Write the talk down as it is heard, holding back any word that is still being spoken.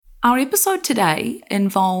Our episode today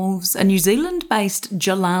involves a New Zealand-based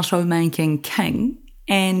gelato-making king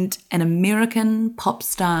and an American pop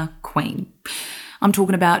star queen. I'm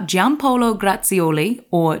talking about Gianpaolo Grazioli,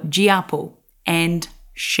 or Giapo, and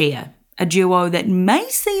Cher, a duo that may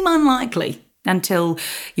seem unlikely until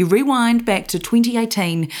you rewind back to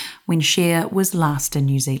 2018 when Cher was last in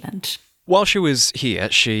New Zealand. While she was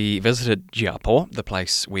here, she visited Giapo, the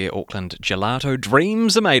place where Auckland gelato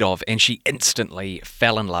dreams are made of, and she instantly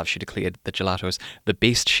fell in love. She declared the gelato was the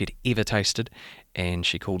best she'd ever tasted, and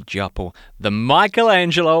she called Giapo the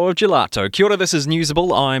Michelangelo of gelato. Kia ora, this is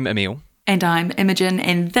Newsable. I'm Emil. And I'm Imogen,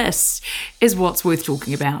 and this is what's worth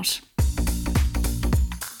talking about.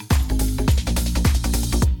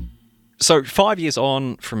 So 5 years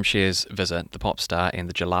on from Cher's visit, the pop star and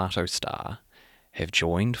the gelato star have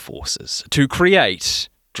joined forces to create,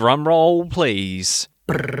 drumroll please,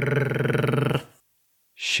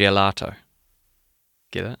 Cherlato.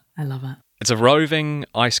 Get it? I love it. It's a roving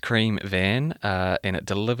ice cream van, and it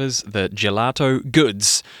delivers the gelato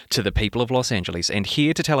goods to the people of Los Angeles. And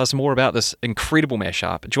here to tell us more about this incredible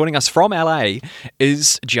mashup, joining us from LA,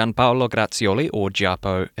 is Gianpaolo Grazioli, or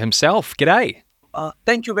Giapo himself. G'day.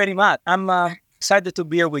 Thank you very much. I'm excited to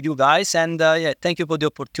be here with you guys, and thank you for the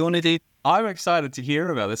opportunity. I'm excited to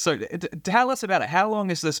hear about this. So tell us about it. How long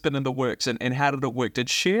has this been in the works, and how did it work?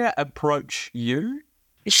 Did Cher approach you?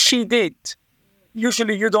 She did.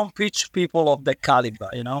 Usually you don't pitch people of that caliber,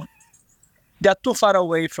 you know. They're too far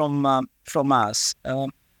away from us.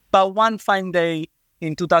 But one fine day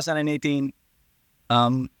in 2018,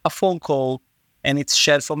 a phone call, and it's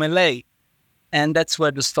Cher from LA. And that's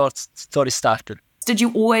where the story started. Did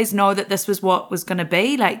you always know that this was what was going to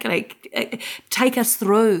be? Like, take us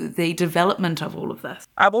through the development of all of this.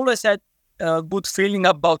 I've always had a good feeling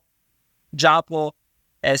about Giapo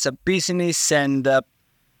as a business and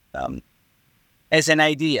as an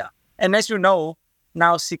idea. And as you know,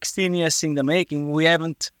 now 16 years in the making, we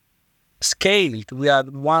haven't scaled. We are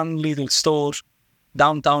one little store,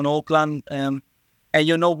 downtown Auckland. And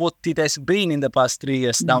you know what it has been in the past 3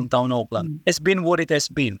 years, downtown Auckland. It's been what it has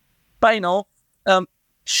been. But you know,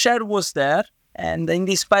 Cher was there, and in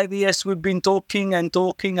these 5 years we've been talking and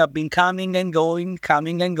talking. I've been coming and going.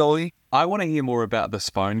 I want to hear more about this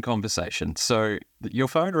phone conversation. So your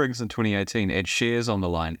phone rings in 2018 and Cher's on the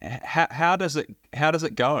line. How does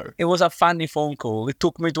it go? It was a funny phone call. It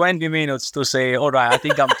took me 20 minutes to say, all right, I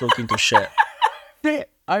think I'm talking to Cher.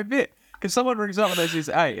 I bet. Because someone rings up and they says,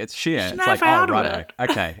 hey, it's Cher. It's like, out oh, of right.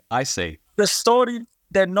 Okay, I see. The story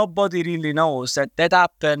that nobody really knows, that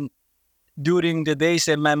happened during the days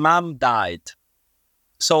that my mom died.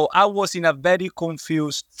 So I was in a very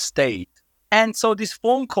confused state. And so this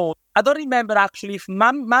phone call, I don't remember actually if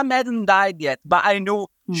mom hadn't died yet, but I knew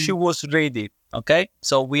she was ready. Okay.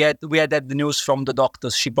 So we had the news from the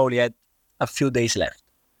doctors. She probably had a few days left.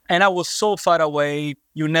 And I was so far away.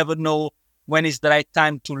 You never know when is the right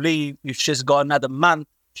time to leave. If she's got another month,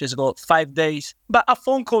 she's got 5 days. But a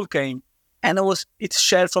phone call came, and it's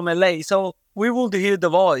Cher from LA. So we would hear the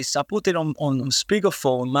voice. I put it on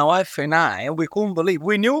speakerphone, my wife and I, and we couldn't believe.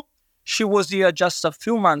 We knew she was here just a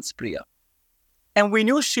few months prior. And we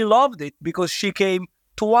knew she loved it because she came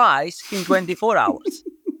twice in 24 hours.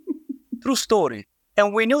 True story.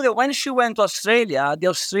 And we knew that when she went to Australia, the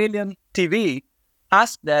Australian TV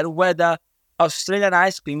asked her whether Australian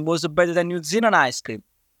ice cream was better than New Zealand ice cream.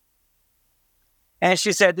 And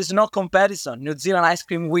she said, there's no comparison. New Zealand ice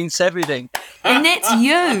cream wins everything. And that's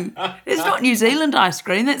you. It's not New Zealand ice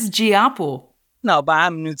cream, that's Giapo. No, but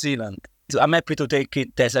I'm New Zealand. I'm happy to take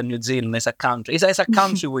it as a New Zealand, as a country. It's a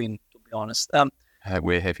country win, to be honest.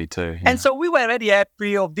 We're happy too. Yeah. And so we were very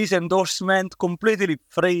happy of this endorsement, completely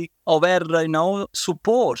free of her,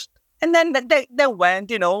 support. And then they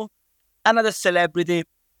went, another celebrity,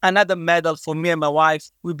 another medal for me and my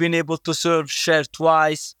wife. We've been able to serve Cher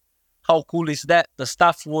twice. How cool is that? The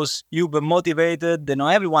staff was uber motivated.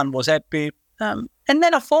 Everyone was happy. And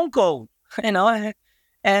then a phone call, and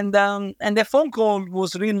the phone call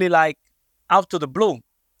was really like out of the blue,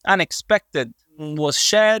 unexpected. Was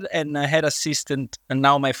Cher and her assistant, and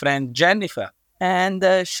now my friend Jennifer. And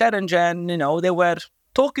Cher and Jen, they were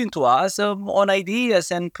talking to us on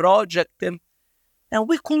ideas and projects, and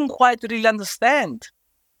we couldn't quite really understand.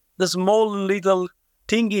 The small little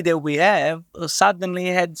thingy that we have suddenly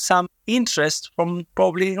had some interest from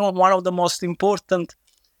probably one of the most important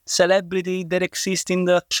celebrity that exists in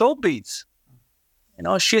the showbiz.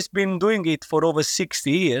 She's been doing it for over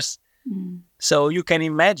 60 years. So you can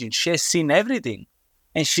imagine, she has seen everything,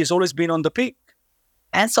 and she's always been on the peak.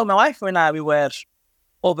 And so my wife and I, we were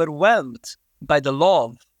overwhelmed by the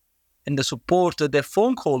love and the support that the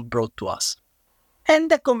phone call brought to us. And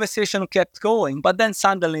the conversation kept going. But then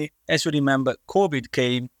suddenly, as you remember, COVID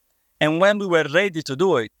came. And when we were ready to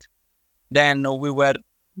do it, then we were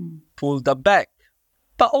pulled back.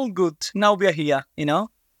 But all good. Now we are here,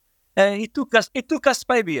 It took us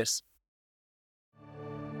 5 years.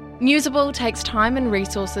 Newsable takes time and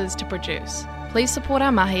resources to produce. Please support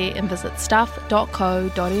our mahi and visit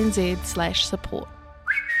stuff.co.nz/support.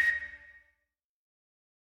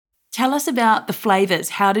 Tell us about the flavours.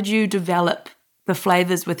 How did you develop the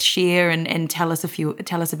flavours with Cher and tell us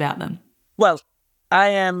about them? Well, I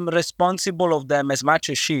am responsible of them as much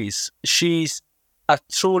as she is. She's a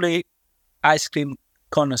truly ice cream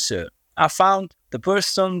connoisseur. I found the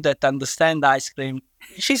person that understands ice cream.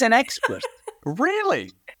 She's an expert.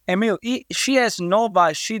 Really? Emil, she has no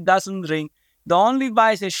vice. She doesn't drink. The only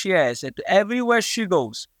vice that she has, that everywhere she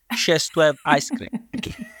goes, she has to have ice cream.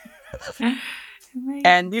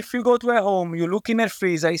 And if you go to her home, you look in her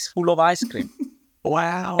freezer, it's full of ice cream.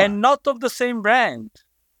 Wow. And not of the same brand.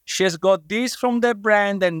 She has got this from that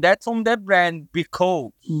brand and that from that brand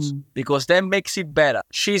because that makes it better.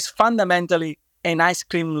 She's fundamentally an ice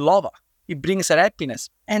cream lover. It brings her happiness.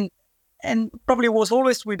 And probably was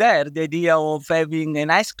always with her the idea of having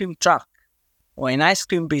an ice cream truck or an ice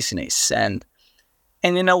cream business and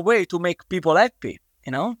in a way to make people happy,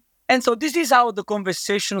 And so this is how the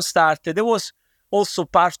conversation started. It was also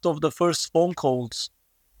part of the first phone calls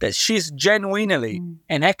that she's genuinely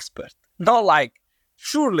an expert. Not like,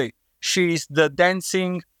 surely she's the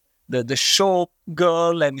dancing, the show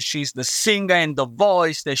girl, and she's the singer and the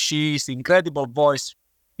voice that she is, incredible voice.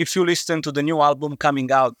 If you listen to the new album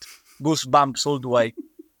coming out, goosebumps all the way.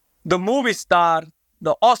 The movie star,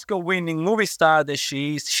 the Oscar-winning movie star that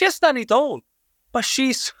she is, she has done it all. But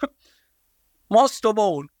she's, most of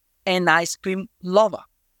all, an ice cream lover.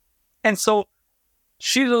 And so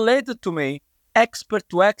she related to me, expert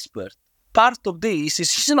to expert. Part of this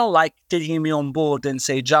is she's not like taking me on board and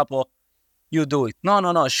say, Giapo, you do it.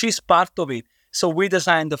 No. She's part of it. So we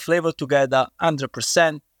designed the flavor together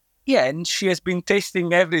 100%. Yeah, and she has been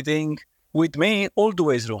tasting everything with me all the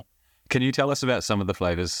way through. Can you tell us about some of the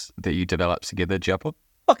flavors that you developed together, Giapo?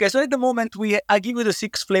 Okay, so at the moment, I give you the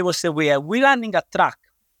 6 flavors that we have. We're running a truck,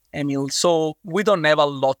 Emil, so we don't have a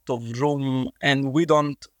lot of room and we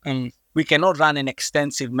cannot run an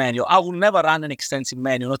extensive menu. I will never run an extensive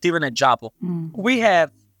menu, not even at Giapo. We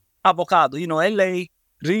have avocado. LA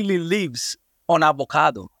really lives on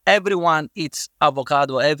avocado. Everyone eats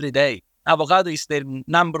avocado every day. Avocado is their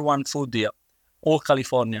number one food here, all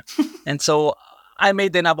California. And so I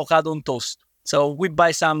made an avocado on toast. So we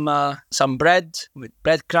buy some bread with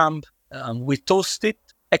breadcrumb. We toast it,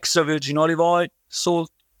 extra virgin olive oil,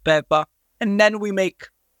 salt, pepper, and then we make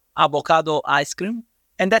avocado ice cream.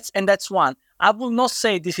 And that's one. I will not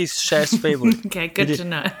say this is Cher's favorite. Okay, good to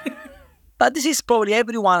know. But this is probably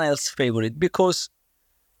everyone else's favorite because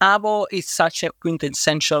avo is such a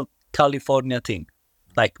quintessential California thing.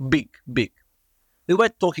 Like big. We were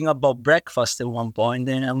talking about breakfast at one point,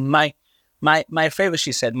 and my favorite,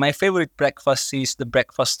 she said, my favorite breakfast is the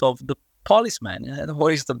breakfast of the policeman. And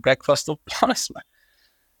what is the breakfast of policeman?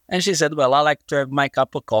 And she said, well, I like to have my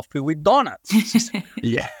cup of coffee with donuts.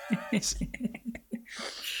 Yeah.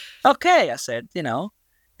 Okay, I said,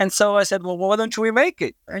 And so I said, well, why don't we make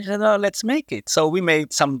it? I said, oh, let's make it. So we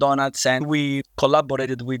made some donuts and we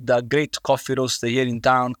collaborated with a great coffee roaster here in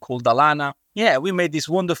town called Alana. Yeah, we made this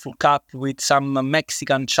wonderful cup with some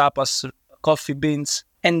Mexican chapas coffee beans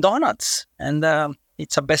and donuts. And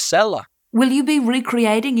it's a bestseller. Will you be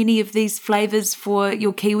recreating any of these flavours for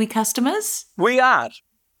your Kiwi customers? We are.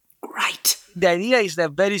 Great. The idea is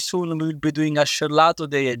that very soon we'll be doing a Cherlato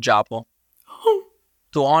day at Giapo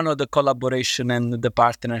to honor the collaboration and the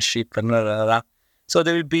partnership. And So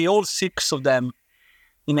there will be all 6 of them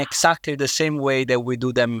in exactly the same way that we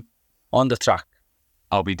do them on the truck.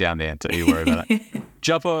 I'll be down there, don't you worry about it.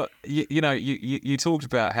 Giapo, you talked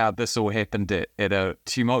about how this all happened at a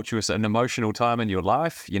tumultuous and emotional time in your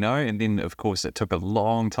life, and then, of course, it took a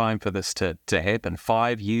long time for this to happen,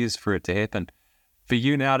 5 years for it to happen. For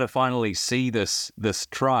you now to finally see this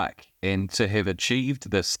truck and to have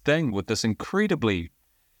achieved this thing with this incredibly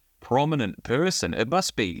prominent person, it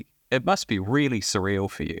must be really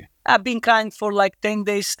surreal for you. I've been crying for like 10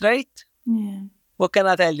 days straight. Yeah. What can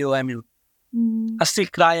I tell you, Emil? I still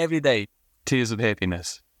cry every day. Tears of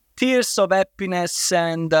happiness. Tears of happiness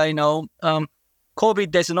and,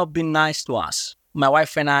 COVID has not been nice to us. My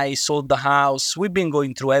wife and I sold the house. We've been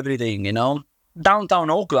going through everything, Downtown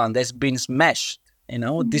Oakland has been smashed,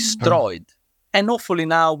 destroyed. And hopefully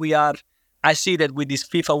now I see that with this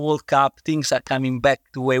FIFA World Cup, things are coming back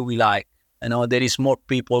to where we like. There is more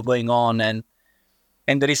people going on and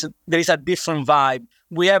and there is a different vibe.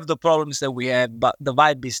 We have the problems that we have, but the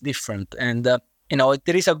vibe is different, and there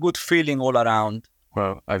is a good feeling all around.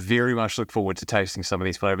 Well, I very much look forward to tasting some of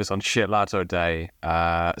these flavors on Cherlato Day.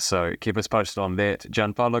 So keep us posted on that.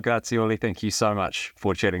 Gianpaolo Grazioli, thank you so much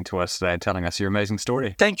for chatting to us today and telling us your amazing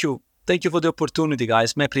story. Thank you. Thank you for the opportunity,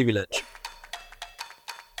 guys. My privilege.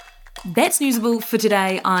 That's Newsable for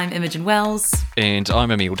today. I'm Imogen Wells. And I'm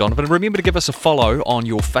Emil Donovan. Remember to give us a follow on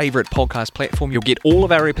your favourite podcast platform. You'll get all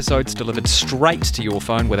of our episodes delivered straight to your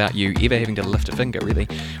phone without you ever having to lift a finger, really.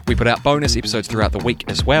 We put out bonus episodes throughout the week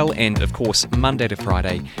as well, and of course, Monday to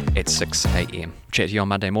Friday at 6 a.m. Chat to you on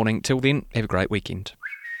Monday morning. Till then, have a great weekend.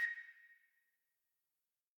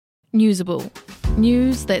 Newsable.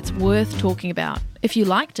 News that's worth talking about. If you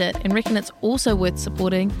liked it and reckon it's also worth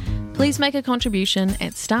supporting, please make a contribution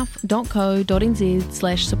at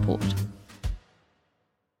stuff.co.nz/support.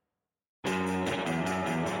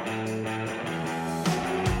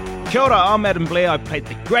 Kia ora, I'm Adam Blair. I played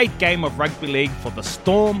the great game of rugby league for the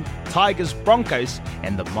Storm, Tigers, Broncos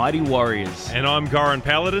and the Mighty Warriors. And I'm Goran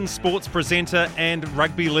Paladin, sports presenter and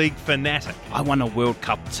rugby league fanatic. I won a World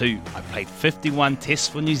Cup too. I played 51 tests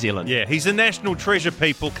for New Zealand. Yeah, he's a national treasure,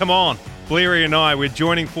 people. Come on. Blairy and I, we're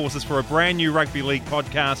joining forces for a brand new rugby league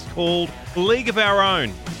podcast called League of Our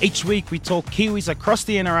Own. Each week we talk Kiwis across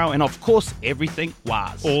the NRL and of course everything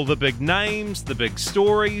was. All the big names, the big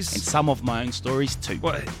stories. And some of my own stories too.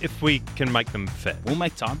 Well, if we can make them fit. We'll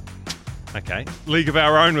make time. Okay. League of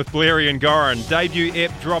Our Own with Blairy and Goran. Debut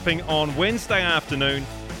ep dropping on Wednesday afternoon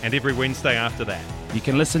and every Wednesday after that. You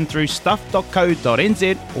can listen through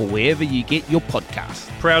stuff.co.nz or wherever you get your podcast.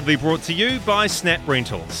 Proudly brought to you by Snap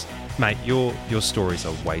Rentals. Mate, your stories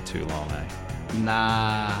are way too long, eh?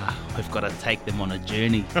 Nah, we've got to take them on a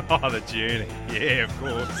journey. Oh, the journey. Yeah, of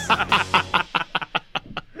course.